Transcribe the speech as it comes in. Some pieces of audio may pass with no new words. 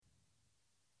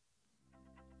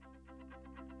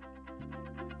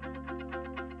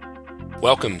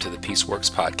Welcome to the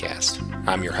Peaceworks Podcast.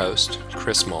 I'm your host,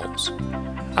 Chris Moles.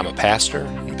 I'm a pastor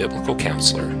and biblical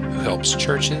counselor who helps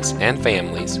churches and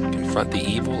families confront the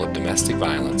evil of domestic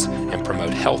violence and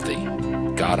promote healthy,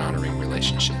 God-honoring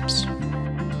relationships.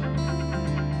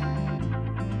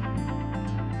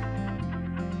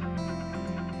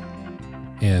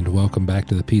 And welcome back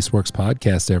to the Peaceworks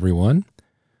Podcast, everyone.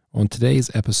 On today's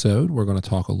episode, we're going to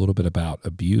talk a little bit about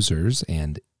abusers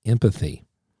and empathy.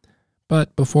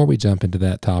 But before we jump into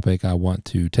that topic, I want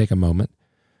to take a moment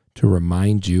to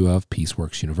remind you of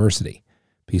Peaceworks University.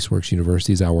 Peaceworks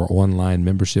University is our online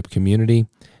membership community,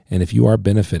 and if you are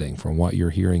benefiting from what you're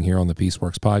hearing here on the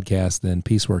Peaceworks Podcast, then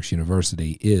Peaceworks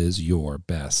University is your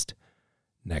best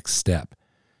next step.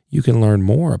 You can learn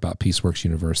more about Peaceworks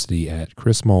University at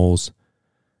chrismoles.org.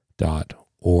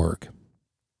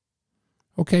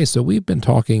 Okay, so we've been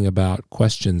talking about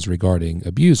questions regarding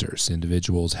abusers,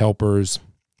 individuals, helpers,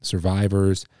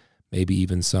 survivors, maybe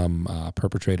even some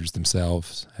perpetrators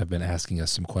themselves have been asking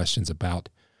us some questions about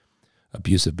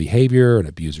abusive behavior and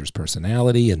abuser's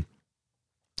personality. And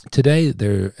today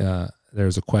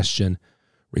there's a question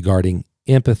regarding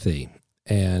empathy,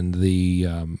 and the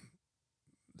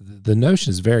notion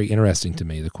is very interesting to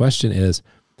me. The question is,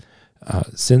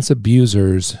 since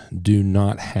abusers do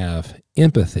not have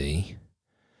empathy,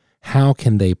 how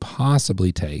can they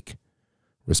possibly take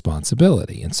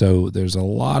responsibility? And so there's a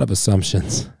lot of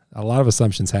assumptions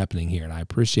happening here, and I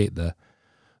appreciate the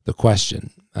question.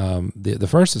 The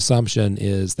first assumption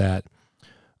is that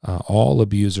all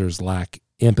abusers lack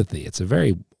empathy. It's a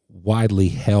very widely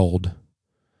held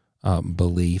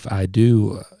belief. I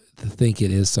do think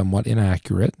it is somewhat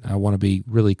inaccurate. I want to be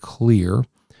really clear.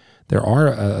 There are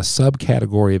a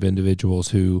subcategory of individuals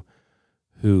who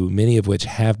many of which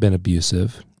have been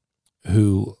abusive,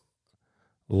 who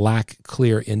lack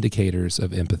clear indicators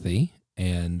of empathy,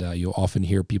 and you'll often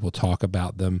hear people talk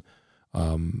about them.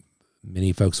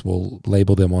 Many folks will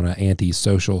label them on an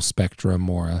antisocial spectrum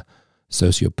or a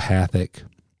sociopathic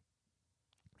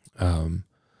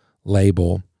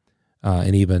label,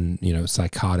 and even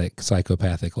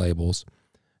psychopathic labels.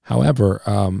 However,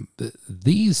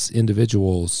 these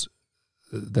individuals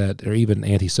that are even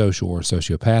antisocial or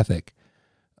sociopathic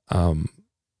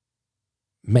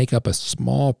make up a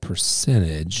small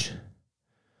percentage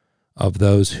of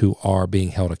those who are being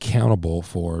held accountable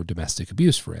for domestic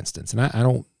abuse, for instance. And I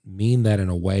don't mean that in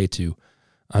a way to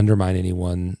undermine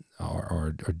anyone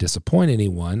or disappoint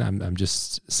anyone. I'm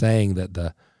just saying that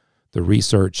the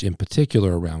research in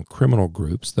particular around criminal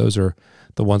groups, those are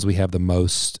the ones we have the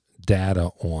most data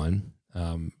on,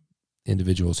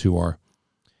 individuals who are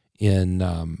in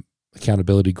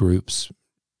accountability groups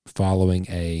following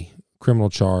a criminal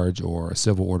charge or a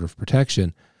civil order of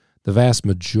protection. The vast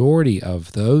majority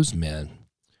of those men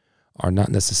are not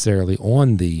necessarily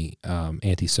on the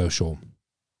antisocial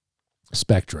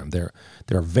spectrum. There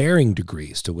are varying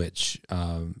degrees to which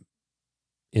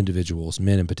individuals,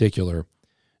 men in particular,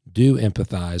 do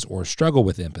empathize or struggle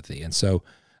with empathy. And so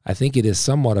I think it is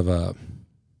somewhat of a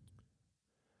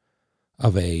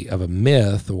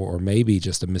myth, or maybe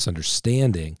just a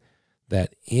misunderstanding,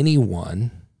 that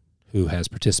anyone who has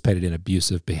participated in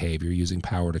abusive behavior, using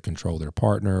power to control their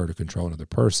partner or to control another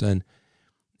person,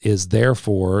 is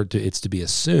therefore, it's to be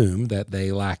assumed that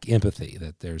they lack empathy,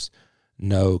 that there's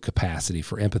no capacity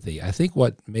for empathy. I think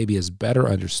what maybe is better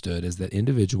understood is that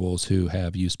individuals who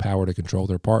have used power to control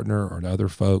their partner or other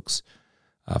folks,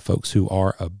 folks who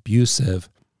are abusive,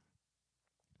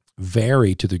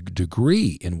 vary to the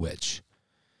degree in which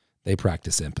they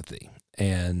practice empathy.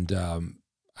 And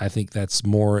I think that's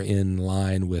more in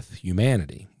line with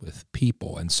humanity, with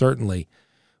people. And certainly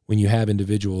when you have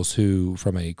individuals who,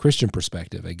 from a Christian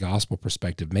perspective, a gospel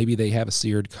perspective, maybe they have a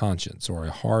seared conscience or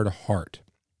a hard heart.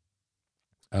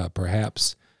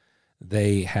 Perhaps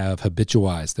they have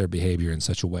habitualized their behavior in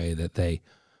such a way that they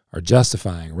are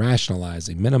justifying,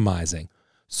 rationalizing, minimizing.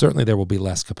 Certainly there will be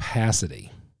less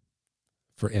capacity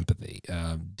for empathy.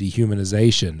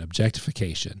 Dehumanization,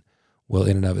 objectification will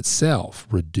in and of itself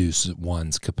reduce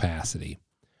one's capacity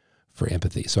for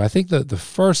empathy. So I think that the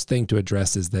first thing to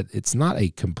address is that it's not a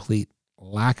complete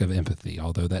lack of empathy,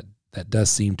 although that does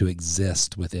seem to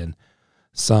exist within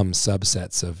some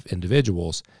subsets of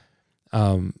individuals.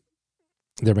 There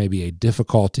may be a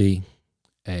difficulty,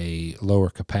 a lower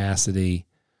capacity,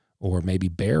 or maybe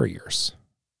barriers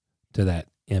to that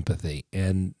empathy.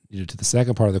 And to the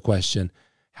second part of the question,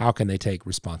 how can they take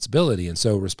responsibility? And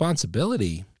so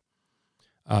responsibility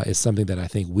is something that I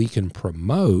think we can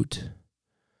promote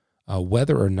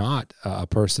whether or not a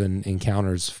person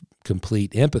encounters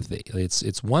complete empathy.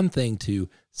 It's one thing to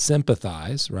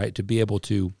sympathize, right? To be able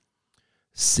to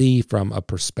see from a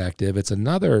perspective. It's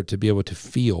another to be able to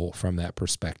feel from that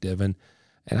perspective. And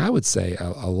I would say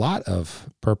a lot of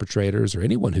perpetrators or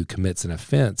anyone who commits an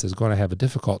offense is going to have a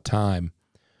difficult time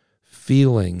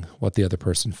feeling what the other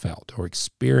person felt or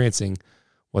experiencing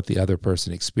what the other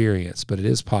person experienced. But it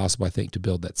is possible, I think, to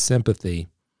build that sympathy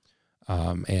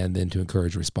and then to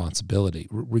encourage responsibility,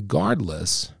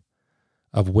 regardless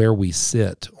of where we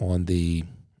sit on the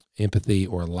empathy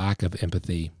or lack of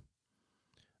empathy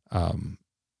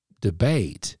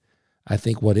debate. I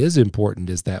think what is important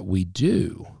is that we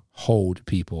do hold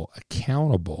people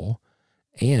accountable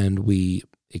and we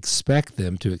expect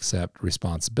them to accept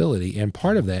responsibility. And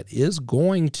part of that is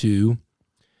going to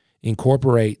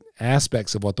incorporate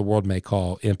aspects of what the world may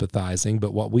call empathizing,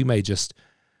 but what we may just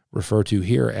refer to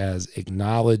here as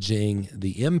acknowledging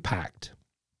the impact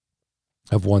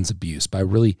of one's abuse by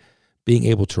really being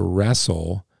able to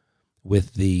wrestle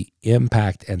with the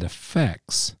impact and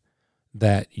effects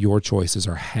that your choices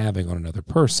are having on another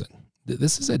person.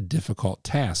 This is a difficult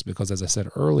task because, as I said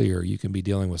earlier, you can be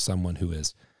dealing with someone who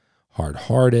is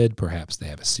hard-hearted. Perhaps they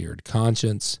have a seared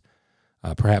conscience.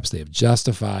 Perhaps they have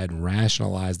justified and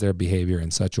rationalized their behavior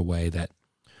in such a way that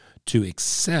to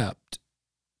accept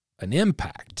an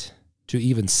impact, to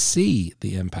even see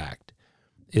the impact,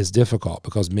 is difficult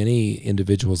because many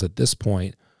individuals at this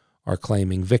point are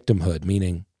claiming victimhood,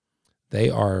 meaning they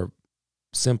are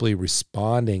simply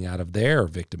responding out of their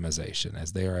victimization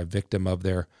as they are a victim of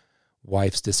their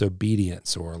wife's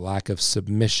disobedience or lack of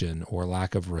submission or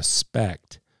lack of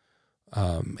respect.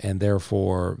 And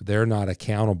therefore, they're not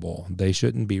accountable. They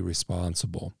shouldn't be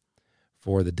responsible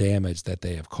for the damage that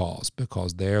they have caused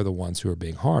because they're the ones who are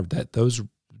being harmed. That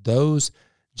those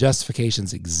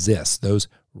justifications exist. Those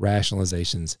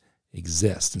rationalizations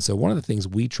exist. And so one of the things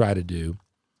we try to do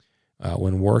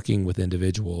when working with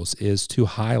individuals is to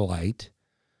highlight,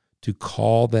 to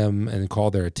call them and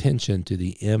call their attention to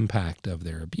the impact of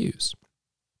their abuse.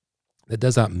 That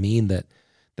does not mean that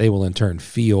they will in turn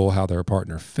feel how their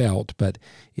partner felt, but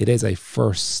it is a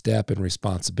first step in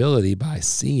responsibility by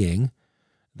seeing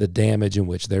the damage in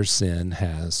which their sin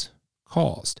has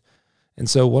caused. And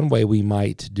so one way we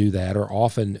might do that, or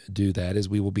often do that, is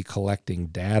we will be collecting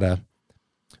data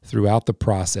throughout the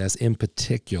process, in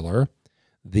particular,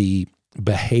 the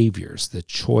behaviors, the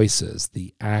choices,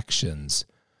 the actions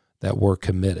that were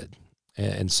committed.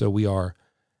 And so we are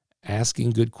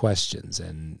asking good questions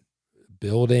and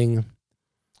building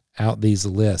out these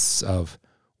lists of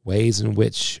ways in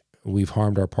which we've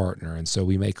harmed our partner. And so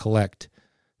we may collect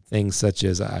things such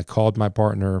as I called my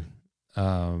partner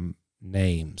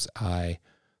names, I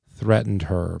threatened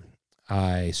her,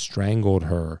 I strangled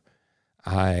her,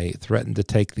 I threatened to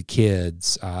take the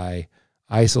kids, I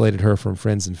isolated her from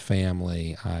friends and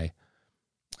family, I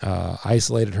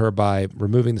isolated her by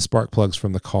removing the spark plugs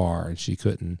from the car and she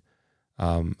couldn't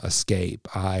escape.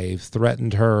 I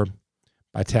threatened her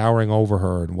by towering over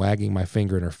her and wagging my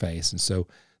finger in her face. And so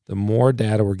the more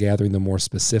data we're gathering, the more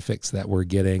specifics that we're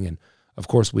getting. And of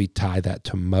course, we tie that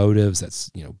to motives. That's,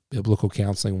 biblical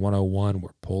counseling 101.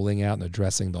 We're pulling out and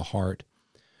addressing the heart.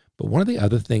 But one of the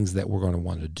other things that we're going to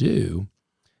want to do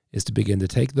is to begin to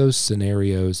take those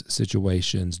scenarios,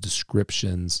 situations,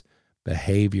 descriptions,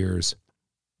 behaviors,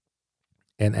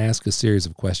 and ask a series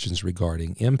of questions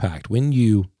regarding impact. When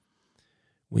you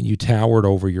towered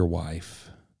over your wife,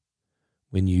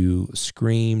 when you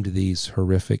screamed these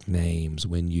horrific names,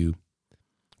 when you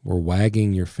were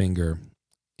wagging your finger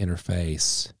in her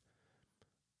face,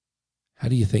 how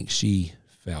do you think she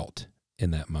felt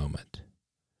in that moment?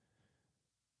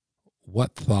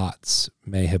 What thoughts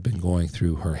may have been going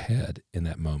through her head in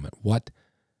that moment? What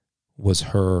was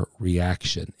her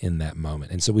reaction in that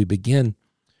moment? And so we begin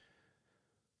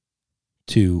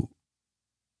to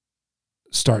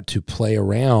start to play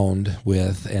around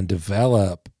with and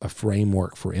develop a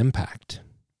framework for impact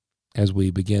as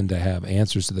we begin to have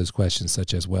answers to those questions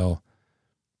such as, well,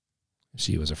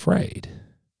 she was afraid,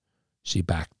 she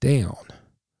backed down,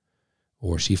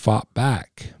 or she fought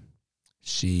back,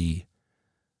 she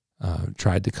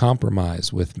tried to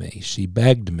compromise with me, she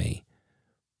begged me,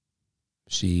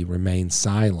 she remained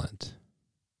silent,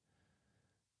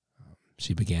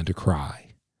 she began to cry.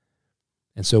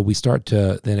 And so we start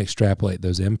to then extrapolate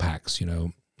those impacts.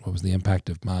 What was the impact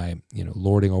of my,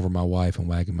 lording over my wife and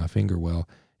wagging my finger? Well,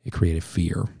 it created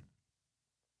fear.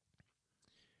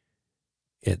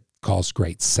 It caused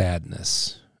great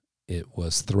sadness. It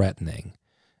was threatening.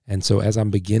 And so as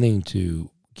I'm beginning to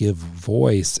give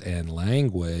voice and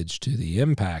language to the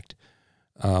impact,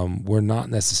 we're not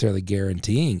necessarily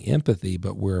guaranteeing empathy,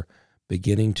 but we're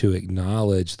beginning to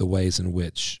acknowledge the ways in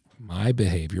which my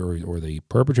behavior or the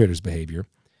perpetrator's behavior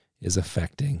is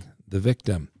affecting the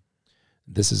victim.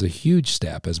 This is a huge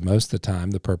step, as most of the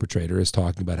time the perpetrator is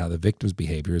talking about how the victim's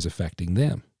behavior is affecting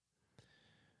them.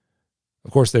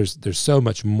 Of course, there's so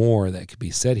much more that could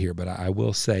be said here, but I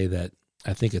will say that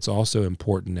I think it's also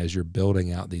important as you're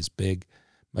building out these big,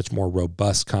 much more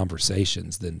robust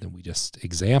conversations than we just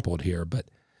exampled here, but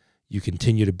you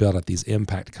continue to build out these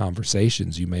impact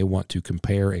conversations. You may want to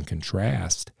compare and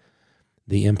contrast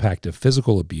the impact of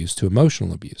physical abuse to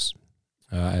emotional abuse,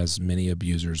 as many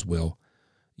abusers will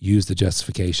use the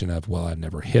justification of, well, I've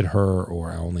never hit her,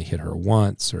 or I only hit her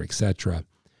once, or etc.,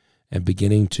 and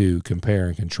beginning to compare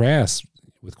and contrast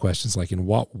with questions like, in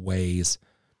what ways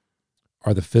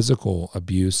are the physical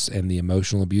abuse and the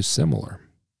emotional abuse similar?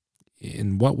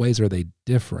 In what ways are they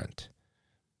different?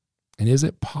 And is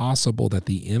it possible that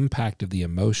the impact of the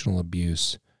emotional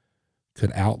abuse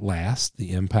could outlast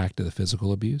the impact of the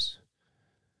physical abuse?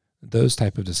 Those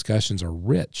type of discussions are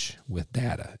rich with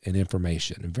data and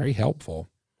information and very helpful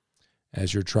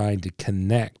as you're trying to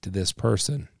connect this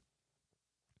person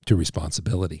to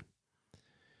responsibility.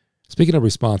 Speaking of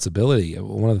responsibility,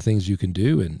 one of the things you can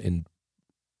do in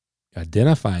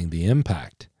identifying the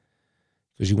impact,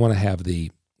 because you want to have the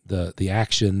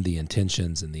action, the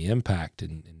intentions, and the impact,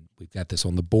 and we've got this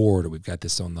on the board, or we've got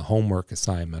this on the homework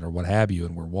assignment, or what have you,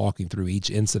 and we're walking through each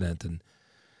incident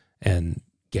and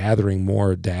gathering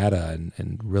more data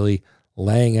and really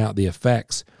laying out the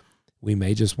effects. We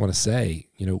may just want to say,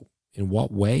 in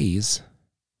what ways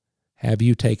have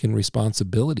you taken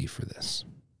responsibility for this?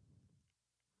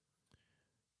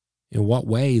 In what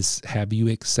ways have you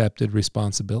accepted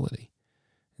responsibility?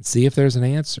 And see if there's an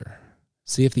answer.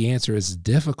 See if the answer is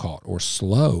difficult or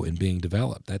slow in being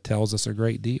developed. That tells us a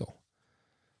great deal.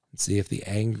 And see if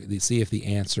the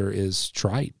answer is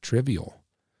trite, trivial,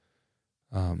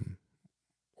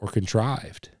 or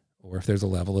contrived, or if there's a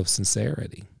level of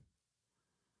sincerity.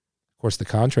 Of course, the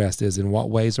contrast is, in what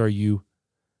ways are you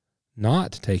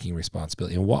not taking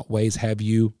responsibility? In what ways have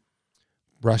you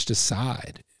brushed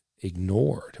aside,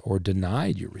 ignored, or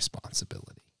denied your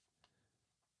responsibility?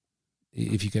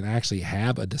 If you can actually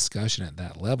have a discussion at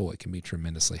that level, it can be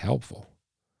tremendously helpful,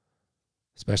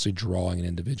 especially drawing an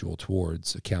individual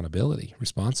towards accountability,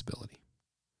 responsibility.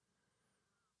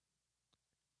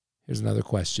 Here's another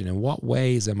question. In what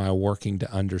ways am I working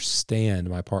to understand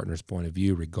my partner's point of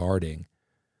view regarding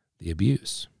the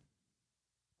abuse?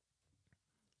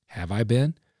 Have I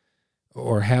been?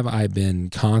 Or have I been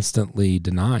constantly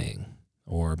denying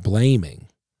or blaming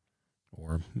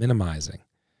or minimizing?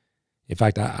 In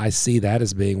fact, I see that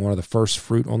as being one of the first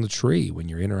fruit on the tree when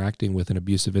you're interacting with an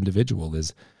abusive individual,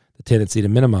 is the tendency to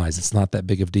minimize. It's not that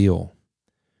big of a deal.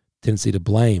 Tendency to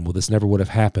blame. Well, this never would have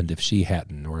happened if she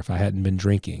hadn't, or if I hadn't been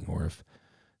drinking, or if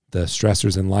the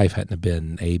stressors in life hadn't have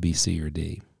been A, B, C, or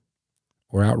D.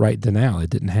 Or outright denial.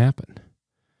 It didn't happen.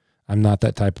 I'm not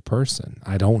that type of person.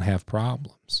 I don't have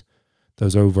problems.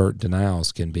 Those overt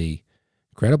denials can be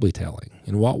incredibly telling.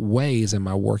 In what ways am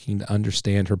I working to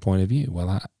understand her point of view?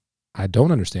 Well, I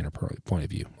don't understand her point of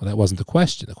view. Well, that wasn't the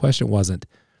question. The question wasn't,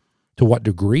 to what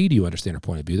degree do you understand her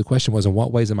point of view? The question was, in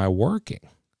what ways am I working?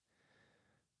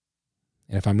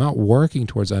 And if I'm not working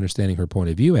towards understanding her point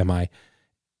of view, am I,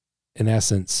 in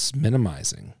essence,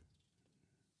 minimizing,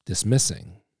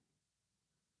 dismissing,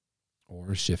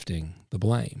 or shifting the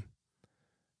blame?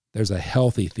 There's a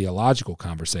healthy theological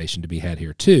conversation to be had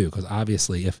here too, because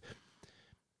obviously if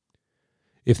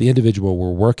the individual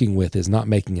we're working with is not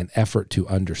making an effort to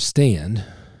understand,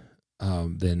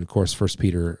 then of course 1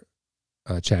 Peter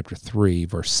chapter 3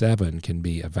 verse 7 can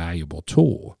be a valuable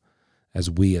tool, as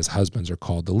we as husbands are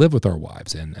called to live with our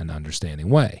wives in an understanding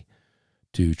way,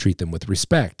 to treat them with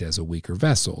respect as a weaker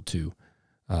vessel, to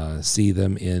see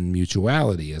them in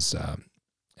mutuality as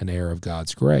an heir of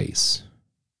God's grace.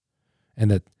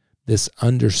 And that this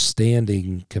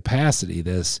understanding capacity,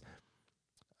 this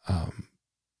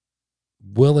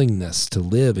willingness to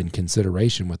live in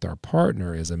consideration with our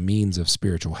partner, is a means of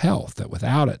spiritual health, that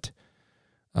without it,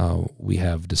 we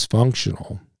have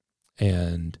dysfunctional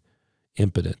and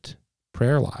impotent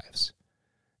prayer lives.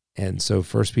 And so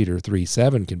 1 Peter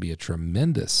 3:7 can be a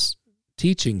tremendous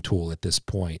teaching tool at this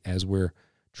point, as we're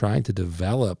trying to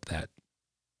develop that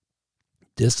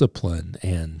discipline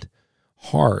and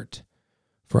heart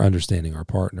for understanding our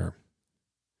partner.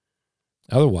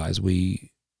 Otherwise,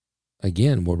 we,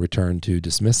 again, will return to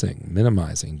dismissing,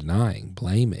 minimizing, denying,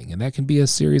 blaming, and that can be a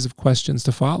series of questions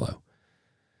to follow.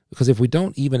 Because if we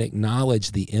don't even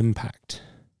acknowledge the impact,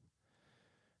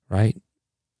 right,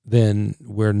 then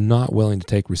we're not willing to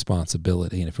take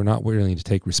responsibility. And if we're not willing to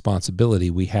take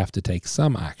responsibility, we have to take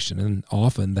some action, and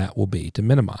often that will be to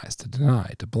minimize, to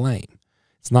deny, to blame.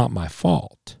 It's not my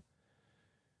fault.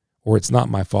 or it's not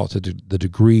my fault to the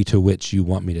degree to which you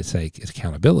want me to take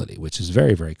accountability, which is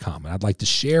very, very common. I'd like to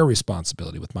share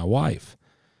responsibility with my wife.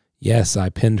 Yes, I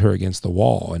pinned her against the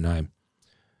wall and I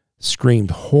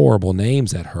screamed horrible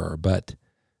names at her, but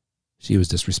she was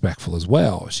disrespectful as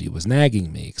well. She was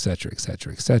nagging me, et cetera, et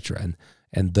cetera, et cetera.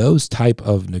 And those type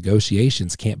of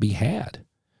negotiations can't be had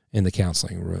in the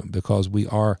counseling room, because we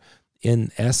are,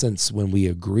 in essence, when we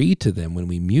agree to them, when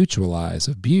we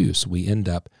mutualize abuse, we end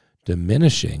up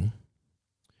diminishing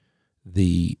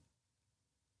the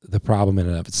problem in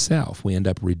and of itself. We end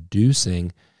up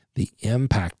reducing the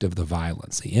impact of the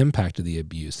violence, the impact of the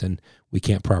abuse, and we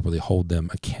can't properly hold them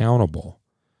accountable.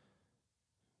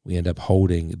 We end up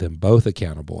holding them both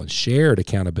accountable, and shared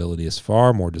accountability is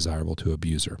far more desirable to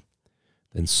abuser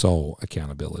than sole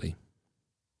accountability.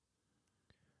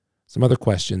 Some other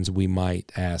questions we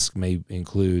might ask may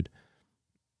include,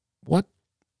 what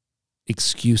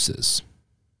excuses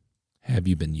have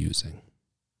you been using?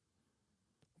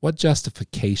 What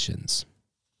justifications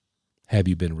have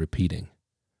you been repeating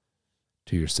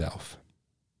to yourself?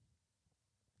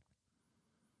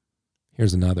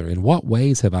 Here's another. In what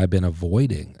ways have I been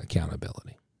avoiding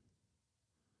accountability?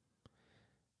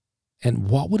 And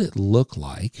what would it look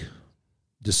like?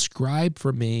 Describe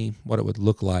for me what it would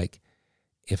look like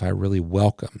if I really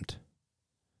welcomed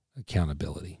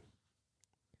accountability.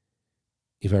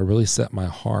 If I really set my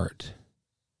heart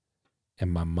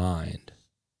and my mind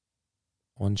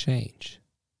on change.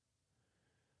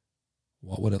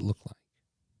 What would it look like?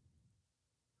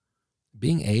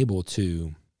 Being able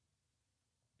to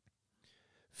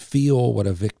feel what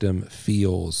a victim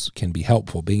feels can be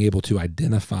helpful. Being able to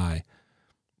identify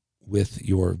with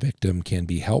your victim can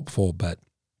be helpful, but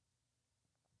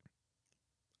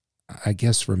I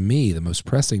guess for me, the most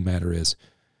pressing matter is,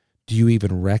 do you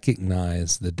even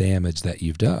recognize the damage that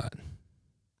you've done?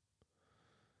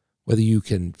 Whether you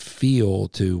can feel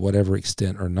to whatever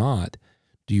extent or not,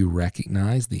 do you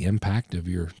recognize the impact of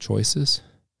your choices?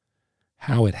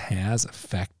 How it has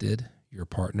affected your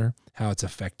partner, how it's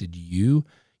affected you,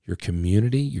 your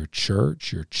community, your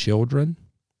church, your children?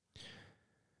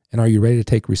 And are you ready to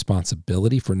take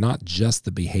responsibility for not just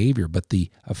the behavior, but the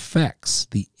effects,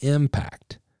 the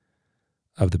impact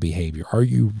of the behavior? Are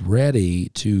you ready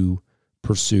to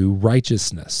pursue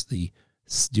righteousness?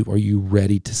 Are you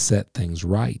ready to set things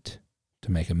right,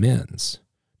 to make amends,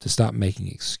 to stop making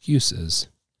excuses,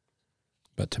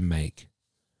 but to make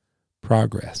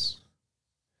progress?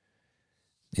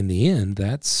 In the end,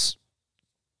 that's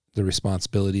the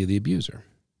responsibility of the abuser.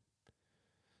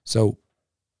 So,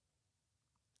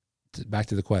 back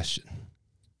to the question.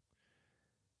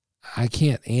 I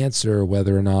can't answer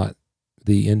whether or not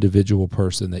the individual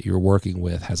person that you're working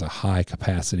with has a high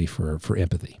capacity for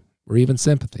empathy or even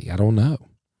sympathy. I don't know.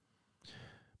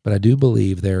 But I do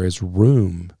believe there is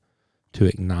room to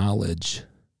acknowledge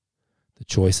the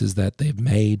choices that they've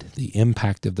made, the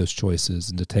impact of those choices,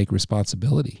 and to take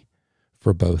responsibility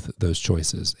for both those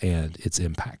choices and its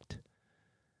impact.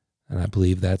 And I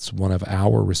believe that's one of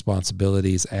our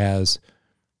responsibilities as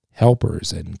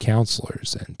helpers and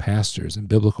counselors and pastors and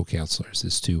biblical counselors,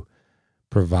 is to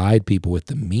provide people with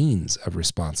the means of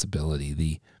responsibility,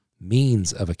 the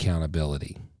means of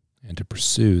accountability, and to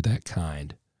pursue that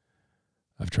kind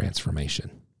of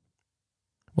transformation.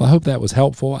 Well, I hope that was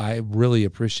helpful. I really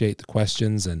appreciate the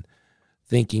questions and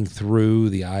thinking through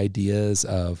the ideas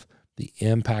of the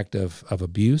impact of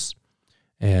abuse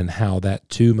and how that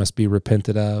too must be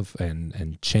repented of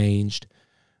and changed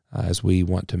as we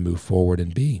want to move forward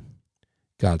and be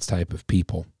God's type of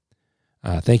people.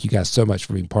 Thank you guys so much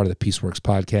for being part of the Peaceworks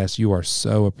podcast. You are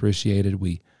so appreciated.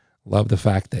 We love the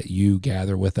fact that you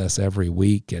gather with us every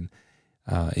week. And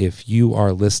if you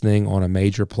are listening on a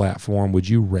major platform, would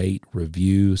you rate,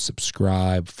 review,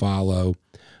 subscribe, follow,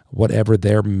 whatever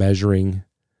their measuring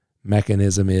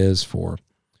mechanism is for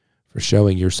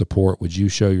showing your support? Would you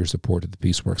show your support to the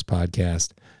Peaceworks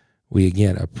podcast? We,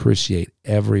 again, appreciate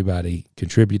everybody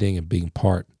contributing and being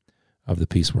part of the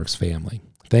Peaceworks family.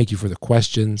 Thank you for the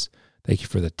questions. Thank you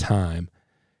for the time.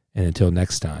 And until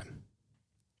next time,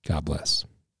 God bless.